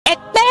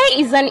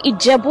is an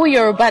Ijebu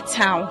Yoruba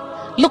town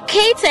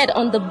located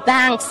on the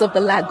banks of the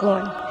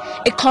lagoon,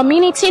 a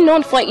community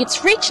known for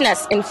its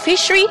richness in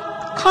fishery,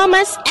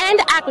 commerce, and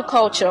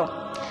agriculture.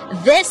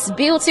 This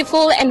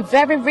beautiful and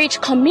very rich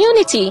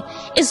community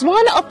is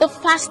one of the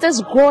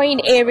fastest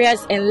growing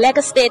areas in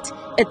Lagos State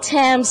in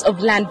terms of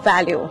land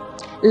value.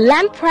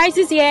 Land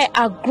prices here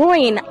are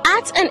growing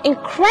at an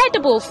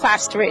incredible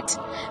fast rate.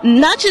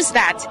 Not just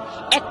that,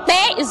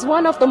 Epe is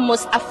one of the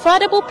most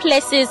affordable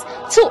places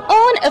to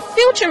own a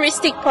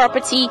futuristic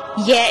property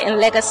here in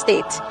Lagos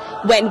State.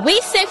 When we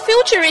say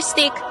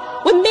futuristic,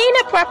 we mean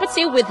a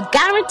property with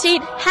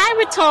guaranteed high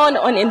return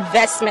on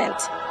investment.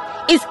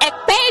 Is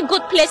Epe a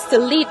good place to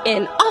live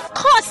in? Of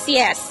course,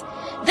 yes.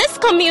 This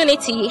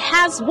community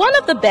has one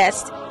of the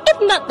best, if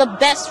not the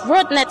best,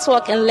 road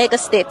network in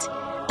Lagos State.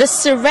 The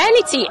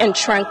serenity and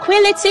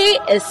tranquility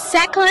is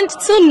second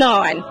to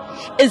none.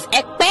 Is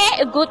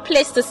Epe a good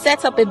place to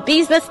set up a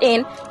business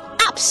in?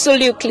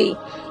 Absolutely.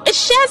 It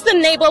shares the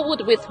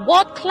neighborhood with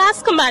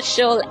world-class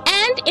commercial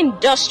and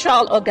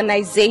industrial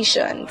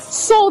organizations.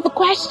 So the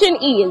question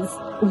is,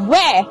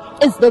 where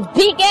is the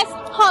biggest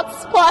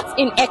hotspot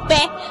in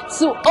Epe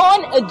to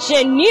own a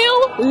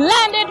genuine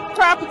landed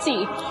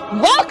property?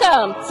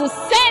 Welcome to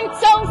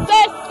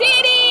Sentosa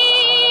City!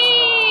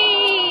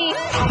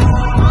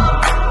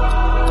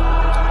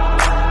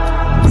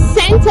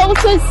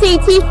 Sentosa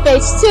City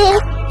Phase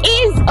 2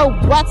 is a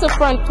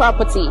waterfront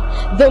property,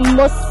 the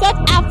most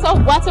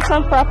sought-after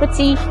waterfront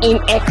property in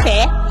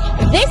Epe.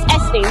 This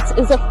estate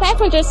is a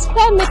 500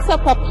 square meter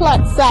per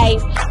plot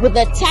size with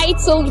a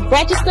title,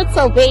 registered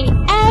survey,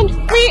 and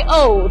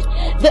freehold.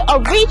 The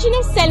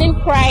original selling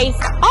price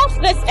of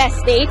this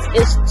estate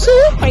is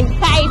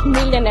 2.5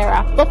 million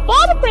naira.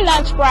 Before the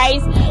pre-launch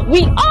price,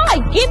 we are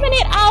giving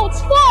it out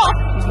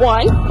for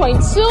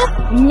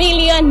 1.2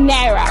 million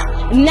naira.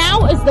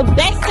 Now is the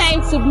best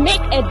time to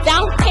make a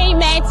down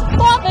payment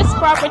for this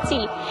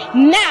property.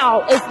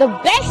 Now is the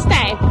best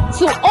time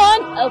to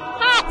own a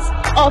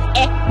part of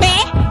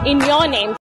Epe in your name.